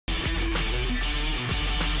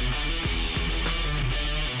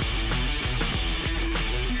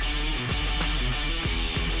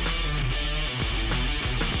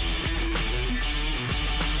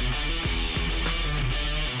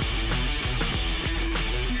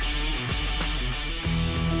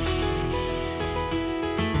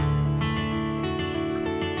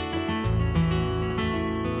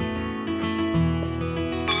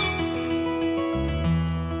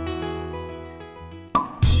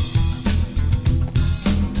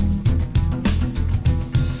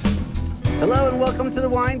Hello and welcome to The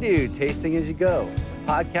Wine Dude, Tasting As You Go, a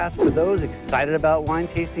podcast for those excited about wine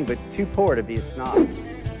tasting but too poor to be a snob.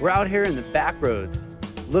 We're out here in the Backroads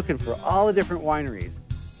looking for all the different wineries,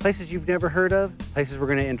 places you've never heard of, places we're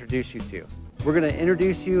going to introduce you to. We're going to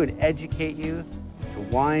introduce you and educate you to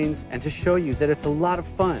wines and to show you that it's a lot of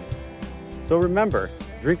fun. So remember,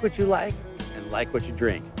 drink what you like and like what you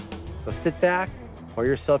drink. So sit back, pour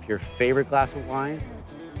yourself your favorite glass of wine,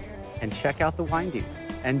 and check out The Wine Dude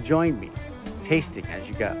and join me, tasting as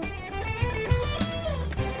you go.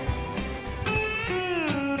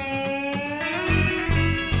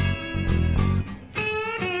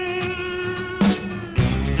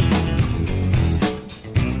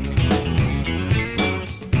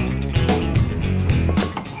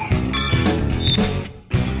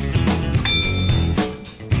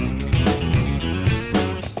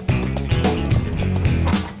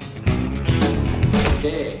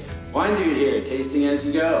 Okay, Wine Dude here, tasting as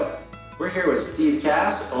you go. We're here with Steve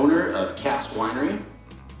Cass, owner of CASS Winery.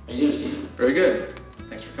 How you doing, Steve? Very good.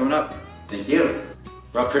 Thanks for coming up. Thank you.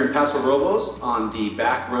 We're up here in Paso Robles on the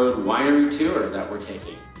Backroad Winery tour that we're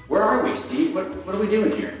taking. Where are we, Steve? What are we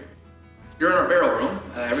doing here? You're in our barrel room.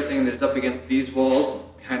 Everything that's up against these walls,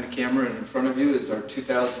 behind the camera and in front of you is our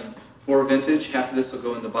 2004 vintage. Half of this will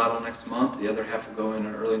go in the bottle next month. The other half will go in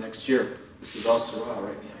early next year. This is all Cellar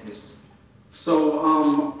right behind us. So,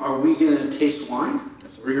 are we gonna taste wine?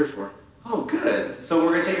 That's what we're here for. Oh, good. So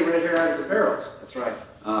we're gonna take it right here out of the barrels. That's right.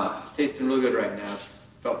 It's tasting real good right now. It's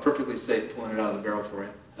felt perfectly safe pulling it out of the barrel for you.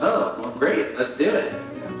 Oh, well, great. Let's do it.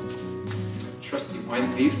 Yeah. Trusty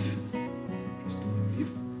wine thief. Trusty wine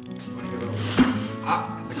thief.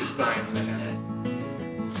 Ah, that's a good sign when that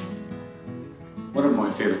happens. One of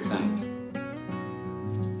my favorite scents.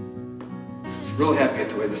 Real happy at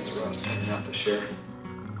the way this Syrah is turning out this year.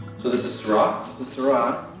 So this is Syrah? This is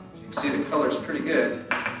Syrah. You can see the color is pretty good.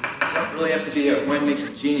 You don't really have to be a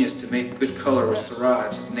winemaker genius to make good color with Syrah.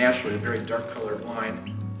 It's just naturally a very dark colored wine.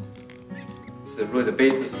 It's really the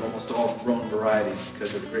basis of almost all Rhone varieties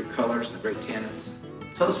because of the great colors and the great tannins.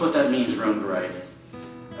 Tell us what that means, Rhone variety.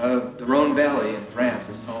 The Rhone Valley in France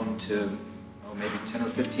is home to maybe 10 or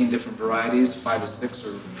 15 different varieties. 5 or 6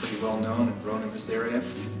 are pretty well known and grown in this area.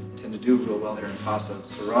 Tend to do real well here in Paso.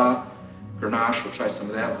 Syrah, Grenache, we'll try some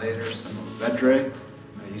of that later. Some Mourvedre,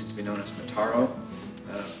 used to be known as Mataro.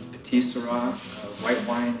 Petit Syrah, white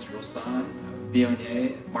wines, Roussanne,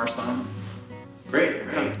 Viognier, Marsanne. Great.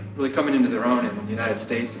 Really coming into their own in the United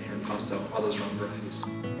States and here in Paso, all those Rhone varieties.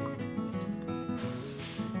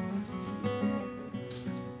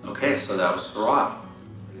 Okay, so that was Syrah.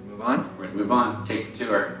 Ready to move on? We're gonna move on, take the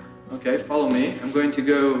tour. Okay, follow me. I'm going to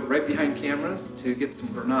go right behind cameras to get some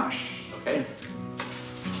Grenache. Okay.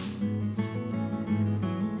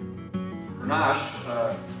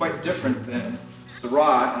 Grenache is quite different than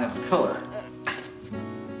Syrah in its color.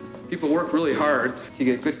 People work really hard to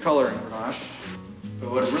get good color in Grenache,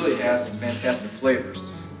 but what it really has is fantastic flavors.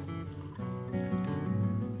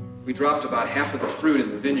 We dropped about half of the fruit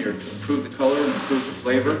in the vineyard to improve the color and improve the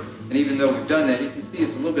flavor, and even though we've done that, you can see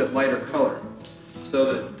it's a little bit lighter color. So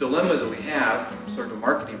the dilemma that we have from sort of a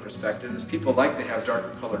marketing perspective is people like to have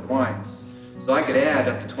darker colored wines. So I could add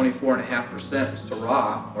up to 24.5%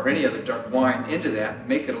 Syrah or any other dark wine into that and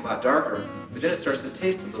make it a lot darker, but then it starts to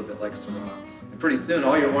taste a little bit like Syrah. And pretty soon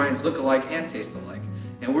all your wines look alike and taste alike.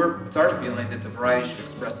 And it's our feeling that the variety should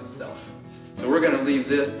express itself. So we're going to leave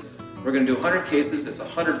this, we're going to do 100 cases, it's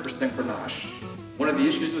 100% Grenache. One of the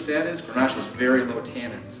issues with that is Grenache is very low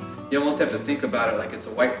tannins. You almost have to think about it like it's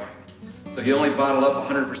a white wine. So you only bottle up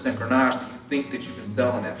 100% Grenache that you think that you can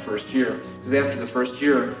sell in that first year. Because after the first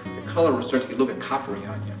year, the color will start to get a little bit coppery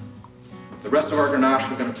on you. The rest of our Grenache,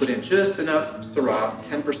 we're going to put in just enough Syrah,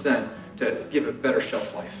 10%, to give it better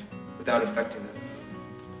shelf life without affecting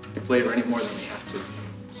the flavor any more than we have to.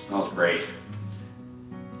 Smells great.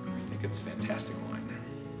 I think it's fantastic wine.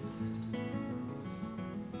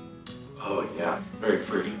 Oh yeah, very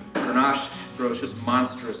fruity. Grenache grows just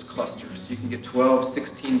monstrous clusters. You can get 12,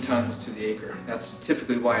 16 tons to the acre. That's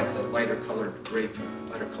typically why it's a lighter colored grape,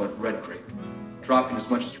 lighter colored red grape. Dropping as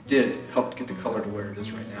much as you did helped get the color to where it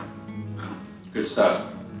is right now. Oh, good stuff.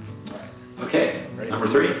 All right. Okay, ready? Number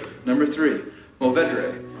 3. Number 3,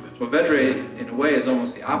 Mourvedre. Mourvedre, in a way, is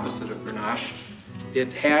almost the opposite of Grenache.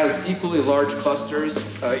 It has equally large clusters,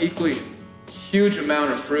 equally huge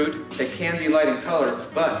amount of fruit. It can be light in color,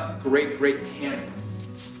 but great tannins.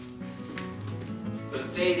 So it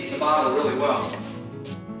stays in the bottle really well.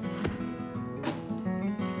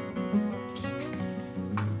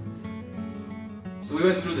 So we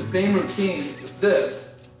went through the same routine with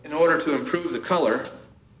this in order to improve the color.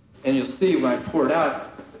 And you'll see when I pour it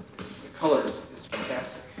out, the color is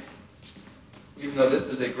fantastic. even though this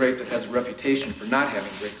is a grape that has a reputation for not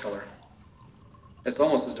having great color. It's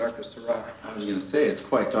almost as dark as Syrah. I was going to say, it's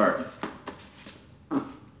quite dark. Huh.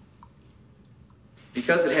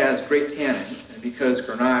 Because it has great tannins, and because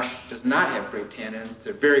Grenache does not have great tannins,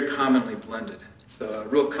 they're very commonly blended. So a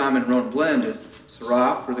real common Rhone blend is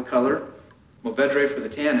Syrah for the color, Mourvedre for the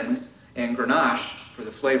tannins, and Grenache for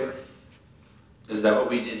the flavor. Is that what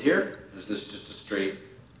we did here? Or is this just a straight?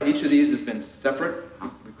 Each of these has been separate.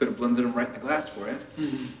 We could have blended them right in the glass for you.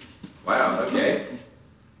 Wow, okay.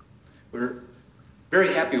 We're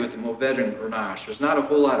very happy with the Mourvedre and Grenache. There's not a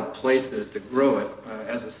whole lot of places to grow it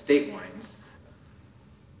as estate wines.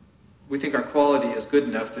 We think our quality is good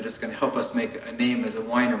enough that it's going to help us make a name as a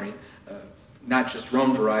winery, not just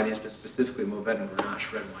Rhone varieties, but specifically Mourvedre and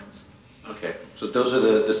Grenache red wines. Okay, so those are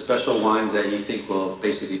the special wines that you think will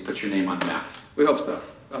basically put your name on the map? We hope so,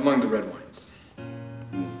 among the red wines.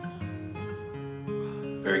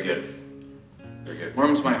 Very good. Very good.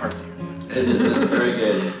 Warms my heart to hear that. It is very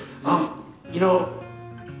good. You know,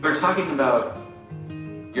 we're talking about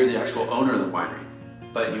you're the actual owner of the winery,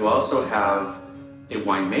 but you also have a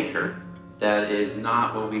winemaker that is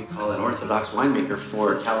not what we call an orthodox winemaker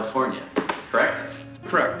for California, correct?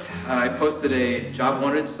 Correct. I posted a job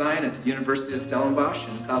wanted sign at the University of Stellenbosch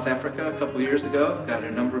in South Africa a couple years ago. Got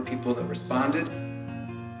a number of people that responded.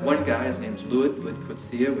 One guy, his name's Lud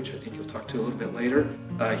Coetzee, which I think you'll talk to a little bit later.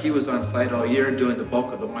 He was on site all year doing the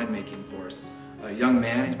bulk of the winemaking for us. A young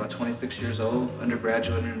man, he's about 26 years old,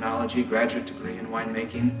 undergraduate in enology, graduate degree in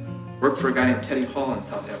winemaking. Worked for a guy named Teddy Hall in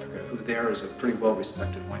South Africa, who there is a pretty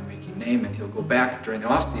well-respected winemaking name, and he'll go back during the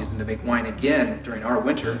off-season to make wine again during our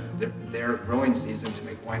winter, their growing season, to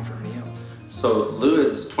make wine for anyone else. So Lou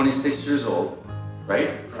is 26 years old, right?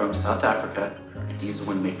 From South Africa, and he's the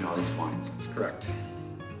one making all these wines. That's correct.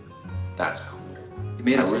 That's cool. I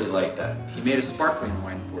really like that. He made a sparkling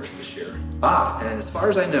wine for us this year. Ah. And as far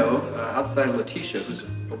as I know, outside of Letitia, who's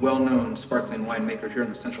a well-known sparkling winemaker here on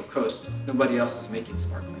the Central Coast, nobody else is making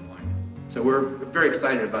sparkling wine. So we're very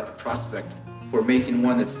excited about the prospect for making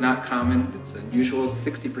one that's not common, it's unusual,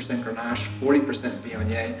 60% Grenache, 40%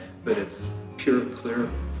 Viognier, but it's pure, clear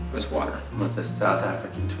as water. With a South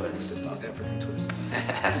African twist. With a South African twist.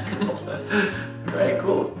 That's cool. Right,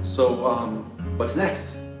 cool. So, what's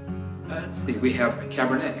next? Let's see, we have a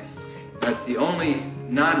Cabernet. That's the only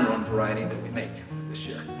non-Rhone variety that we make this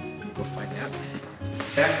year. We'll find out.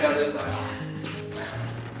 Back down this aisle.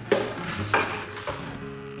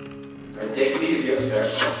 Right, take it easy up there.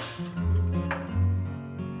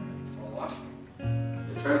 Fall off.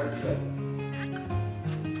 You're trying to do that.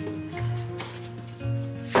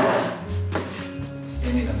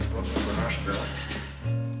 Standing on the broken Grenache barrel.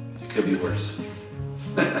 It could be worse.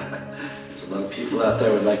 There's a lot of people out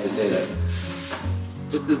there would like to say that.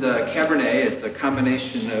 This is a Cabernet. It's a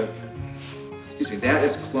combination of, that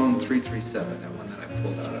is clone 337, that one that I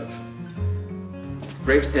pulled out of.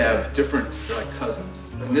 Grapes have different, they're like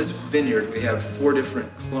cousins. In this vineyard, we have 4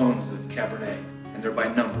 different clones of Cabernet, and they're by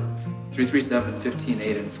number. 337, 15,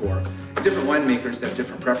 8, and 4. Different winemakers have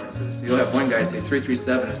different preferences. You'll have one guy say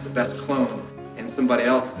 337 is the best clone, and somebody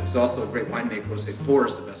else who's also a great winemaker will say 4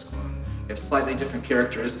 is the best clone. They have slightly different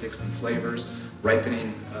characteristics and flavors,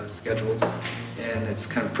 ripening schedules, and it's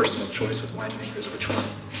kind of personal choice with winemakers which one.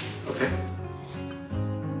 Okay.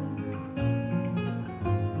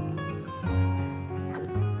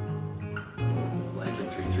 Like it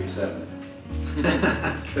 337.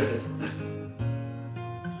 That's good.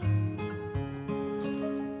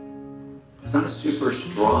 It's not a super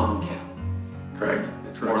strong cab, correct?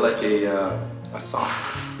 It's more like a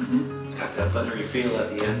soft. Mm-hmm. It's got that buttery feel at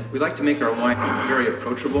the end. We like to make our wine very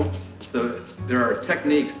approachable. So there are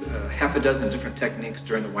techniques, half a dozen different techniques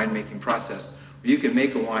during the winemaking process where you can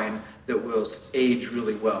make a wine that will age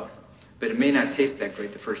really well. But it may not taste that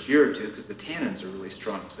great the first year or two because the tannins are really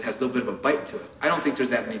strong. So it has a little bit of a bite to it. I don't think there's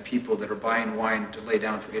that many people that are buying wine to lay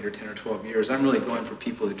down for 8 or 10 or 12 years. I'm really going for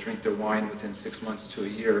people that drink their wine within 6 months to a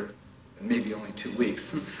year, and maybe only 2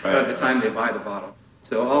 weeks Right. at the time they buy the bottle.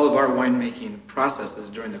 So all of our winemaking processes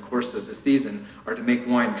during the course of the season are to make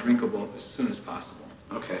wine drinkable as soon as possible.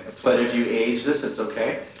 Okay. But if you age this, it's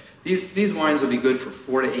okay? These wines will be good for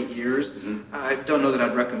 4 to 8 years. Mm-hmm. I don't know that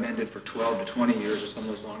I'd recommend it for 12 to 20 years or some of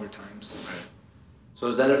those longer times. Right. So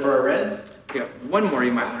is that it for our reds? Yeah, one more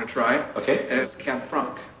you might want to try. Okay. It's Cab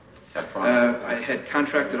Franc. Cab Franc. I had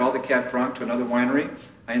contracted all the Cab Franc to another winery.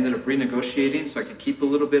 I ended up renegotiating so I could keep a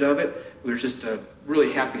little bit of it. We were just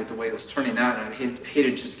really happy with the way it was turning out, and I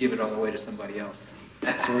hated just to give it all away to somebody else.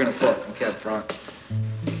 So we're going to pull out some Cab Franc.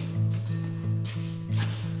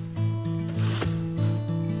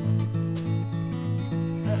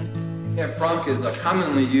 Cab Franc is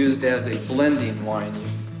commonly used as a blending wine.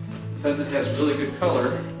 Because it has really good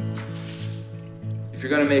color, if you're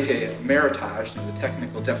going to make a meritage, the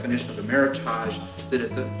technical definition of a meritage is that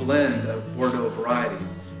it's a blend of Bordeaux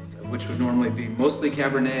varieties, which would normally be mostly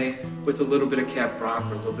Cabernet with a little bit of Cab Franc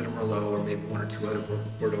or a little bit of Merlot or maybe one or two other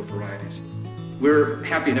Bordeaux varieties. We're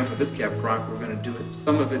happy enough with this Cab Franc. We're going to do it.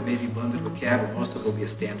 Some of it may be blended with Cab, and most of it will be a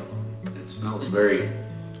standalone. It smells very,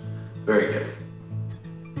 very good.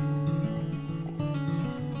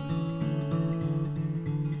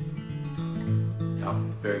 Yeah,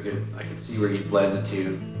 very good. I can see where you blend the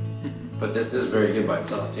two, but this is very good by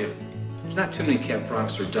itself too. There's not too many Cab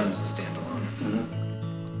Francs that are done as a standalone.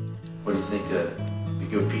 What do you think? We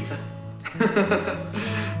go with pizza?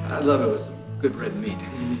 I love it with some good red meat.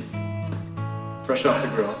 Fresh off the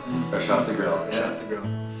grill. Fresh off the grill. Fresh off the grill.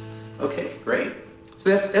 Okay, great.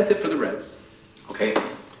 So that's it for the reds. Okay.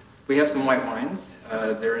 We have some white wines.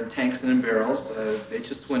 They're in tanks and in barrels. They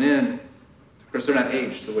just went in. Of course, they're not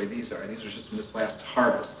aged the way these are. These are just from this last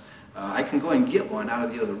harvest. I can go and get one out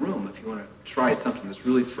of the other room if you want to try something that's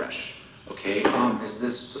really fresh. Okay. Is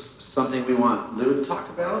this something we want Lou to talk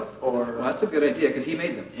about, or? Well, that's a good idea because he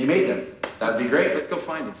made them. He made them. That'd be great. Let's go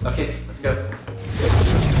find him. Okay, let's go.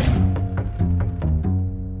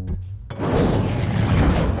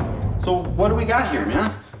 So what do we got here,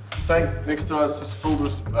 man? Tank next to us is filled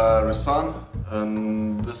with Roussanne,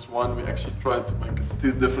 and this one we actually tried to make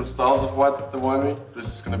two different styles of white at the winery. This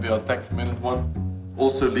is going to be our tank fermented one.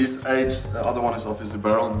 Also least aged, the other one is obviously the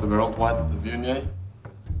barreled white, the Viognier.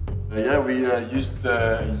 Yeah, we used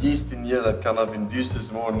yeast in here that kind of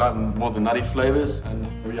induces more the nutty flavors, and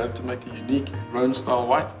we hope to make a unique Rhone style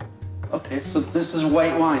white. Okay, so this is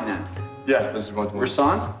white wine then? Yeah, this is white wine.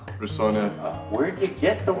 Roussanne? Roussanne, yeah. Where do you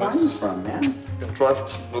get the wines from, man? You can try a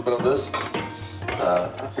little bit of this.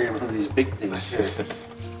 I figured one of these big things here.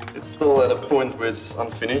 It's still at a point where it's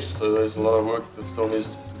unfinished, so there's a lot of work that still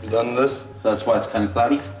needs to be done in this. That's why it's kind of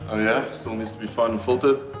cloudy? Oh yeah, it still needs to be fine and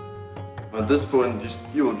filtered. At this point,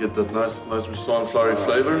 you will get that nice Roussanne flowery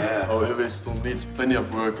flavor. Yeah. However, it still needs plenty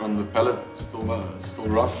of work on the palate. It's still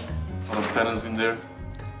rough. A lot of tannins in there,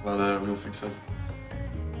 but we'll fix it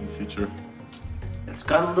in the future. It's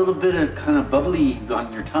got a little bit of kind of bubbly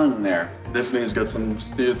on your tongue there. Definitely, it's got some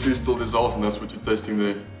CO2 still dissolved, and that's what you're tasting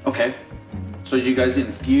there. Okay. So you guys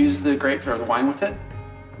infuse the grape or the wine with it?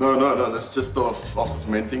 No, that's just still after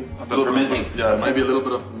fermenting. Fermenting? Yeah, maybe a little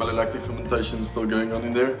bit of malolactic fermentation still going on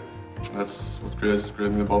in there. That's what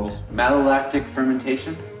creating the bubbles. Malolactic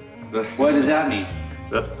fermentation? What does that mean?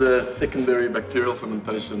 That's the secondary bacterial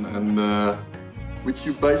fermentation, and which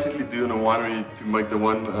you basically do in a winery to make the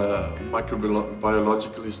wine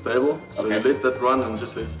microbiologically stable. So you let that run and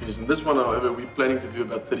just let it finish. And this one, however, we're planning to do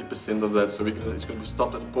about 30% of that, so it's going to be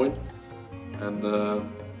stopped at a point. And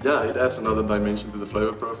yeah, it adds another dimension to the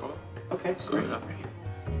flavor profile. Okay, so, great. Yeah.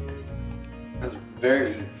 That's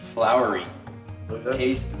very flowery.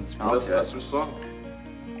 Taste and smell. That's Roussanne.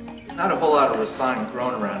 Not a whole lot of Roussanne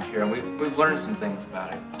grown around here, and we've learned some things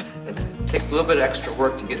about it. It takes a little bit of extra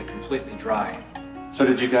work to get it completely dry. So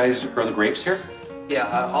did you guys grow the grapes here?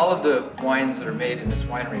 Yeah, all of the wines that are made in this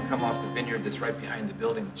winery come off the vineyard that's right behind the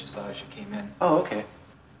building that you saw as you came in. Oh, okay. You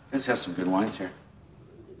guys have some good wines here.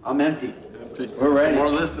 I'm empty. Empty. We're ready. Some more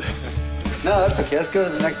of this? No, that's okay. Let's go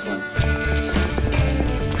to the next one.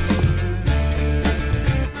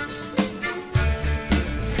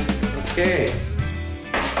 Okay.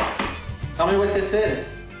 Tell me what this is.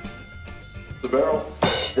 It's a barrel.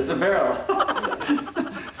 It's a barrel.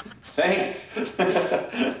 Thanks.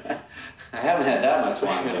 I haven't had that much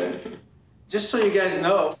wine today. Just so you guys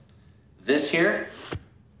know, this here,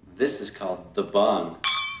 this is called the bung,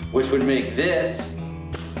 which would make this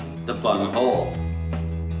the bung hole.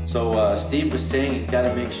 So Steve was saying he's got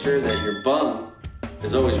to make sure that your bung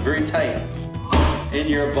is always very tight in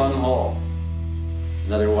your bung hole.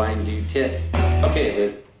 Another wine dude tip. Okay,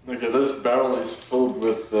 Lou. Okay, this barrel is filled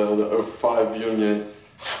with the 05 Viognier,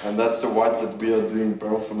 and that's the white that we are doing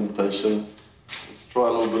barrel fermentation. Let's try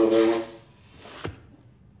a little bit of that one.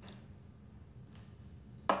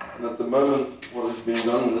 And at the moment, what is being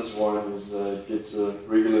done in this wine is it gets a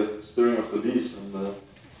regular stirring of the lees, and you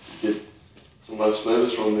get some nice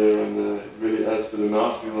flavors from there, and it really adds to the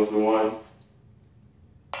mouthfeel of the wine.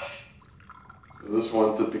 So this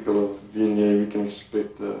one, typical of Viognier, we can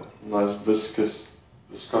expect a nice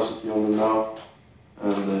viscosity on the mouth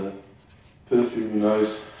and perfume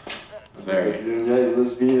nose. Very. Viognier,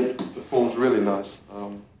 this Viognier performs really nice.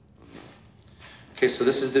 Okay, so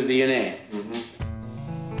this is the Viognier.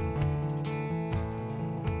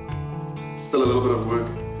 Still a little bit of work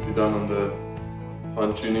to be done on the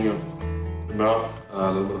fine tuning of the mouth,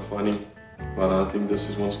 a little bit of fining. But I think this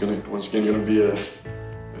is once again going to be a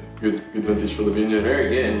good vintage for the vineyard. Very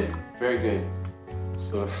good. Very good.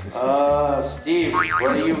 So. Steve, what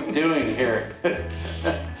are you doing here?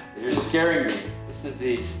 You're scaring me. This is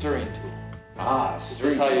the stirring tool. Ah, This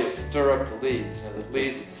is how you stir up the lees. Now, the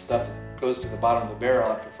lees is the stuff that goes to the bottom of the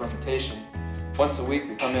barrel after fermentation. Once a week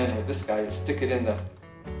we come in with this guy and stick it in the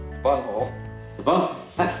bung hole. The bung?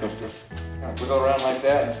 Just kind of wiggle around like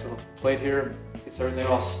that, and this little plate here gets everything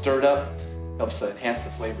all stirred up. Helps enhance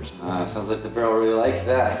the flavors. Sounds like the barrel really likes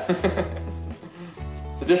that.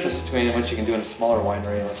 It's the difference between what you can do in a smaller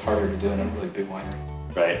winery and what's harder to do in a really big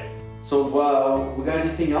winery. Right. So, we got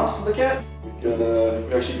anything else to look at? We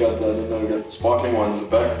actually got the sparkling wine in the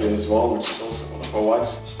back there as well, which is also one of our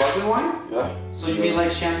whites. Sparkling wine? Yeah. So you mean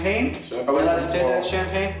like champagne? Are we allowed to say that,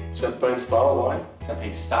 champagne? Champagne style wine.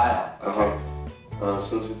 Champagne style.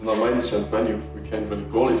 Since it's not made in Champagne, we can't really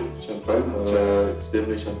call it champagne. It's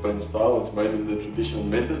definitely champagne style. It's made in the traditional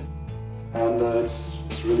method, and it's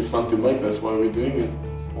really fun to make. That's why we're doing it.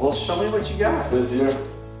 Well, show me what you got. This year.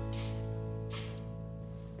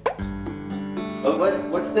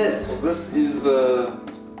 What's this? So this is the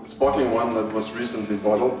sparkling one that was recently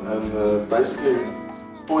bottled, and basically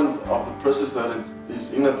the point of the process that it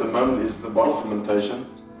is in at the moment is the bottle fermentation.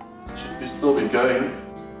 It should still be going.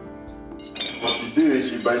 What you do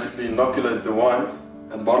is you basically inoculate the wine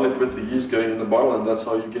and bottle it with the yeast going in the bottle, and that's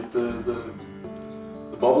how you get the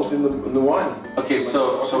bubbles in the wine. Okay,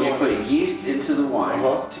 so you put yeast into the wine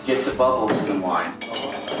to get the bubbles in the wine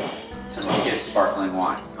to make it sparkling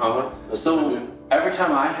wine. So every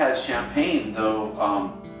time I had champagne, though,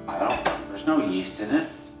 there's no yeast in it.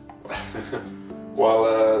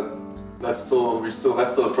 Well, that's still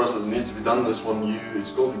a process that needs to be done. This one,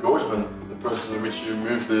 it's called engorgement, the process in which you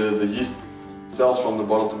remove the yeast cells from the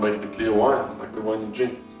bottle to make it a clear wine, like the wine you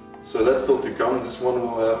drink. So that's still to come. This one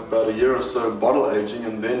will have about a year or so bottle aging,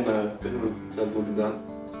 and then that will be done.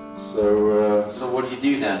 So what do you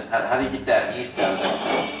do then? How do you get that yeast out of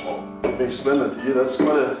there? Well, let me explain that to you. That's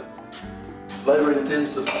quite a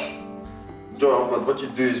labor-intensive job. But what you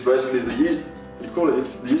do is basically the yeast. You call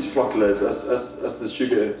it the yeast flocculates. As the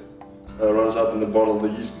sugar runs out in the bottle, the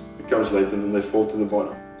yeast becomes latent and they fall to the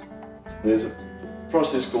bottom. There's a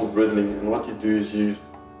process called riddling, and what you do is you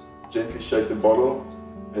gently shake the bottle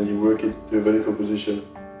and you work it to a vertical position.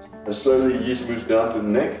 And slowly yeast moves down to the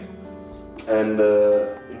neck, and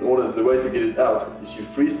the way to get it out is you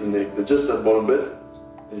freeze the neck, just that bottom bit,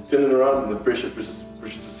 and you turn it around and the pressure pushes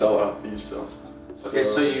the cell out, the yeast cells. Okay,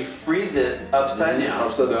 so you freeze it upside down.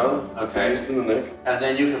 Upside down, okay. Yeast in the neck. And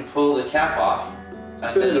then you can pull the cap off.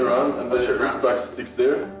 And turn it around, and the sticks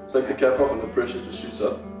there. Take the cap off and the pressure just shoots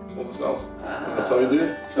up all the cells. That's how you do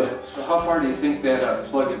it. So how far do you think that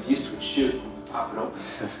plug of yeast would shoot when we pop it open?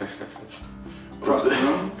 Across the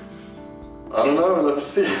room? I don't know, let's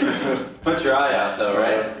see. Put your eye out though,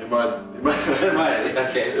 right? It might. It might.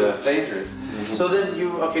 Okay, so it's dangerous. So then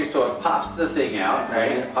so it pops the thing out,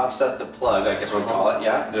 right? It pops out the plug, I guess we'll call it,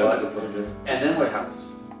 yeah? Yeah, the plug, yeah. And then what happens?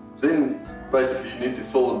 Then basically you need to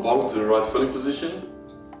fill the bottle to the right filling position.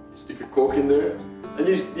 You stick a cork in there, and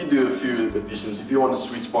you do a few additions. If you want a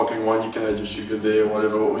sweet sparkling wine, you can add your sugar there, or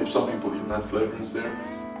whatever. Or some people even have flavorings there.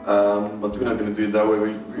 But we're not going to do it that way.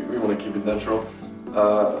 We want to keep it natural.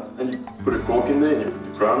 And you put a cork in there, and you put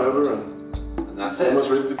the crown over, and that's it. Almost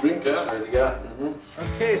ready to drink. It's ready to go.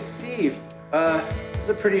 Okay, Steve. This is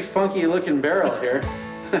a pretty funky looking barrel here.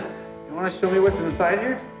 You want to show me what's inside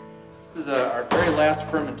here? This is our very last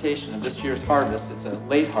fermentation of this year's harvest. It's a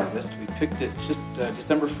late harvest. We picked it just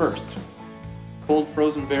December 1st. Cold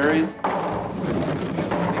frozen berries.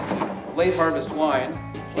 Late harvest wine.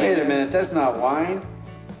 Wait a minute, that's not wine.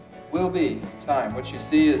 Will be in time. What you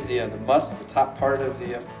see is the must, the top part of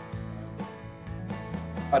the.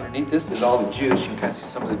 Underneath this is all the juice. You can kind of see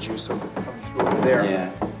some of the juice coming through over there.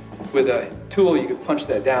 Yeah. With a tool, you can punch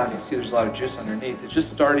that down. You can see there's a lot of juice underneath. It's just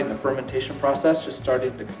starting the fermentation process, just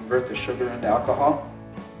starting to convert the sugar into alcohol.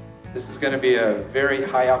 This is going to be a very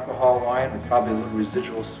high alcohol wine with probably a little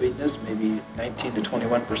residual sweetness, maybe 19 to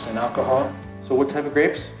 21% alcohol. So what type of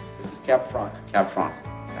grapes? This is Cab Franc. Cab Franc.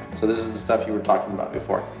 Okay. So this is the stuff you were talking about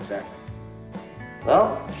before. Exactly.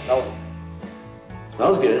 Well,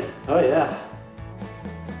 smells good. Oh yeah.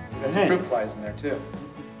 There's some fruit flies in there too.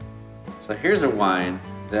 So here's a wine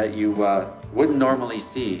that you wouldn't normally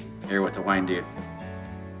see here with a wine dude.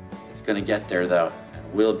 It's gonna get there though,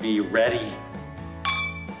 and we'll be ready.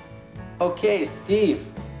 Okay, Steve,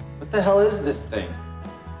 what the hell is this thing?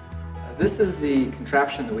 This is the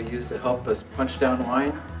contraption that we use to help us punch down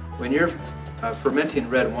wine. When you're fermenting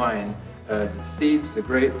red wine, the seeds, the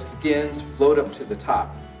grape skins float up to the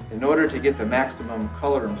top. In order to get the maximum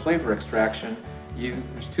color and flavor extraction,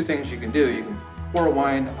 there's two things you can do. You can pour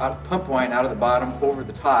pump wine out of the bottom over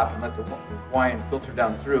the top and let the wine filter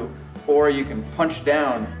down through, or you can punch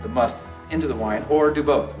down the must into the wine, or do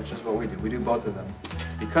both, which is what we do. We do both of them.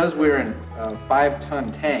 Because we're in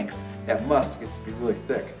 5-ton tanks, that must gets to be really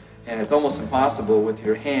thick, and it's almost impossible with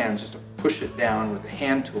your hands just to push it down with a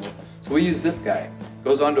hand tool. So we use this guy.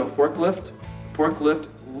 Goes onto a forklift. Forklift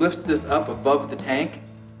lifts this up above the tank.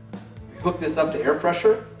 We hook this up to air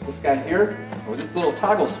pressure. This guy here, and with this little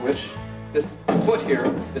toggle switch, this foot here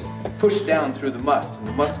is pushed down through the must, and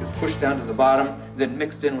the must gets pushed down to the bottom, then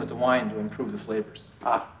mixed in with the wine to improve the flavors.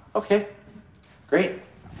 Ah, okay, great.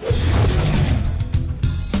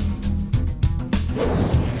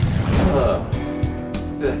 Oh,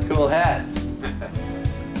 cool hat.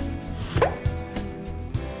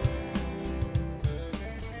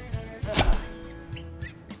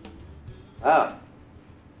 Wow,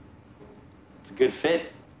 it's a good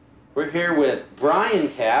fit. We're here with Brian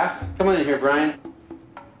Cass. Come on in here, Brian.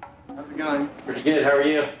 How's it going? Pretty good. How are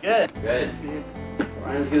you? Good. Good. Good to see you.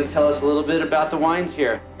 Brian's going to tell us a little bit about the wines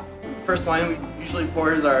here. The first wine we usually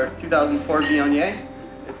pour is our 2004 Viognier.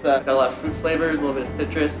 It's got a lot of fruit flavors, a little bit of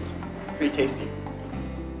citrus. It's pretty tasty.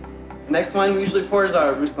 The next wine we usually pour is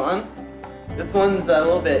our Roussanne. This one's a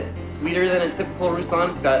little bit sweeter than a typical Roussanne.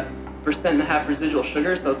 It's got 1.5% residual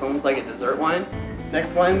sugar, so it's almost like a dessert wine.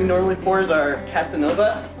 Next wine we normally pour is our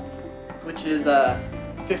Casanova, which is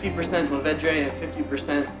 50% Mourvedre and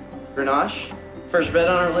 50% Grenache. First red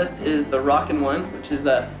on our list is the Rockin' One, which is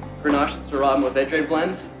a Grenache Syrah Mourvedre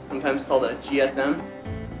blend, sometimes called a GSM.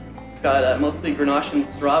 It's got mostly Grenache and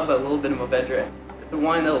Syrah, but a little bit of Mourvedre. It's a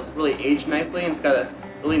wine that'll really age nicely, and it's got a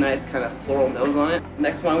really nice kind of floral nose on it. The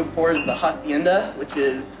next wine we pour is the Hacienda, which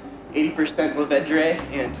is 80% Mourvedre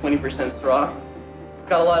and 20% Syrah. It's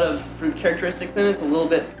got a lot of fruit characteristics in it. It's a little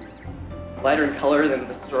bit lighter in color than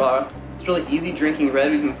the Syrah. It's really easy drinking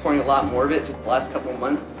red. We've been pouring a lot more of it just the last couple of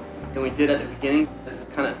months than we did at the beginning, as it's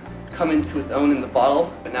kind of come into its own in the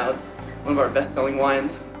bottle, but now it's one of our best-selling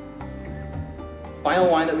wines. Final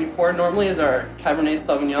wine that we pour normally is our Cabernet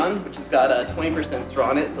Sauvignon, which has got 20%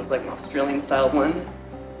 Syrah in it, so it's like an Australian-style blend.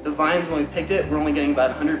 The vines, when we picked it, we're only getting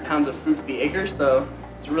about 100 pounds of fruit to the acre, so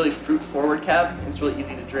it's a really fruit-forward cab, and it's really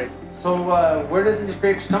easy to drink. So where did these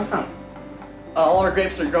grapes come from? All our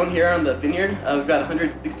grapes are grown here on the vineyard. We've got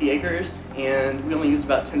 160 acres, and we only used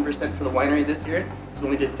about 10% for the winery this year. So we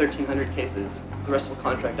only did 1,300 cases. The rest will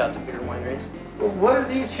contract out to bigger wineries. Well, what are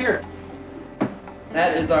these here?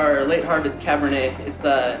 That is our late harvest Cabernet. It's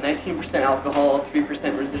 19% alcohol,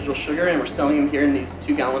 3% residual sugar, and we're selling them here in these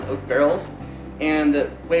 2-gallon oak barrels. And the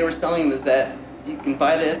way we're selling them is that you can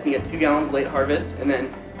buy this and get 2 gallons late harvest, and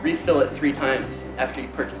then refill it 3 times after you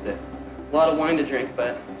purchase it. A lot of wine to drink,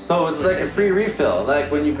 but... So it's like a free refill, like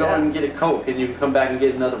when you go and get a Coke and you can come back and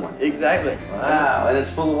get another one. Exactly. Wow, and it's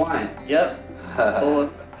full of wine. Yep, full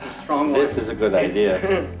of some strong wine. This is a good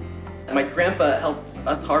idea. My grandpa helped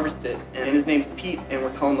us harvest it, and his name's Pete, and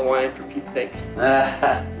we're calling the wine for Pete's sake.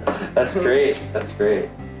 That's great, that's great.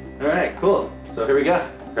 All right, cool. So here we go,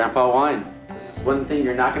 Grandpa wine. This is one thing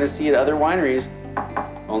you're not gonna see at other wineries,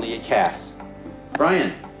 only at CASS.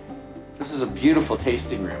 Brian, this is a beautiful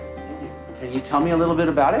tasting room. Can you tell me a little bit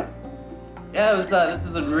about it? Yeah, this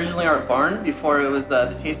was originally our barn before it was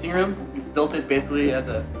the tasting room. We built it basically as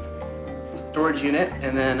a storage unit,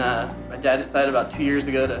 and then my dad decided about 2 years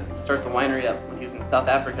ago to start the winery up when he was in South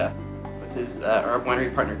Africa with our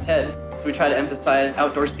winery partner Ted. So we try to emphasize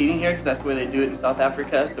outdoor seating here because that's the way they do it in South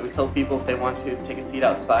Africa. So we tell people if they want to take a seat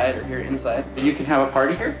outside or here inside. You can have a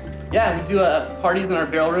party here? Yeah, we do parties in our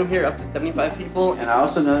barrel room here, up to 75 people. And I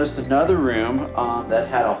also noticed another room that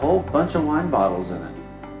had a whole bunch of wine bottles in it.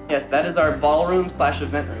 Yes, that is our bottle room /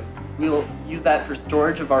 event room. We'll use that for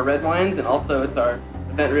storage of our red wines, and also it's our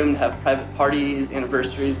event room to have private parties,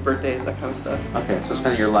 anniversaries, birthdays, that kind of stuff. Okay, so it's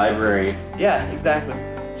kind of your library. Yeah, exactly.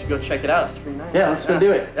 You should go check it out. It's pretty nice. Yeah, let's go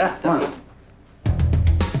do it. Yeah, definitely.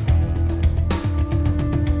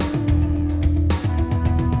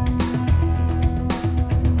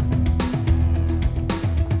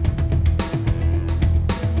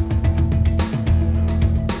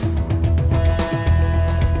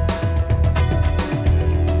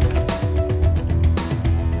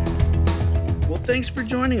 Thanks for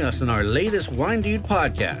joining us on our latest Wine Dude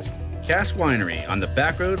podcast, CASS Winery on the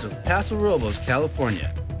backroads of Paso Robles,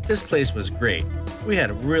 California. This place was great. We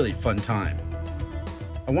had a really fun time.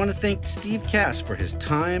 I want to thank Steve Cass for his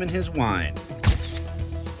time and his wine.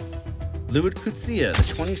 Louis Kutsia,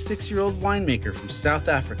 the 26-year-old winemaker from South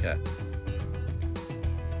Africa.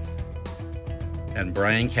 And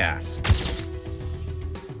Brian Cass.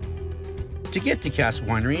 To get to CASS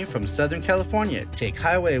Winery from Southern California, take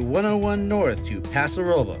Highway 101 north to Paso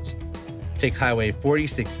Robles. Take Highway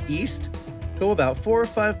 46 east, go about 4 or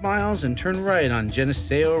 5 miles and turn right on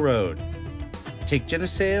Geneseo Road. Take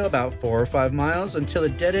Geneseo about 4 or 5 miles until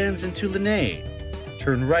it dead ends into Lenay.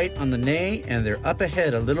 Turn right on Lenay and they're up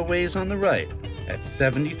ahead a little ways on the right at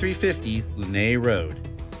 7350 Lenay Road.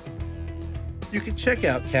 You can check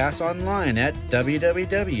out CASS online at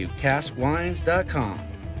www.casswines.com.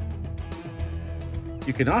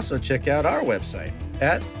 You can also check out our website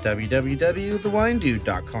at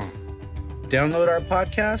www.thewinedude.com. Download our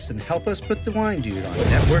podcast and help us put The Wine Dude on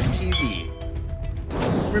network TV.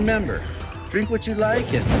 Remember, drink what you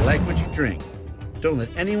like and like what you drink. Don't let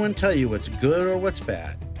anyone tell you what's good or what's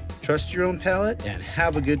bad. Trust your own palate and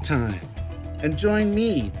have a good time. And join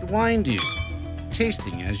me, The Wine Dude,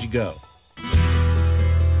 tasting as you go.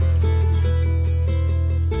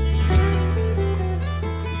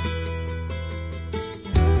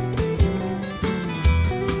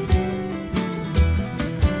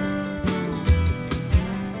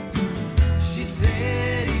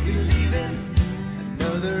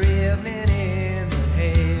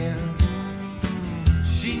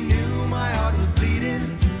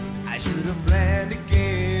 Planned to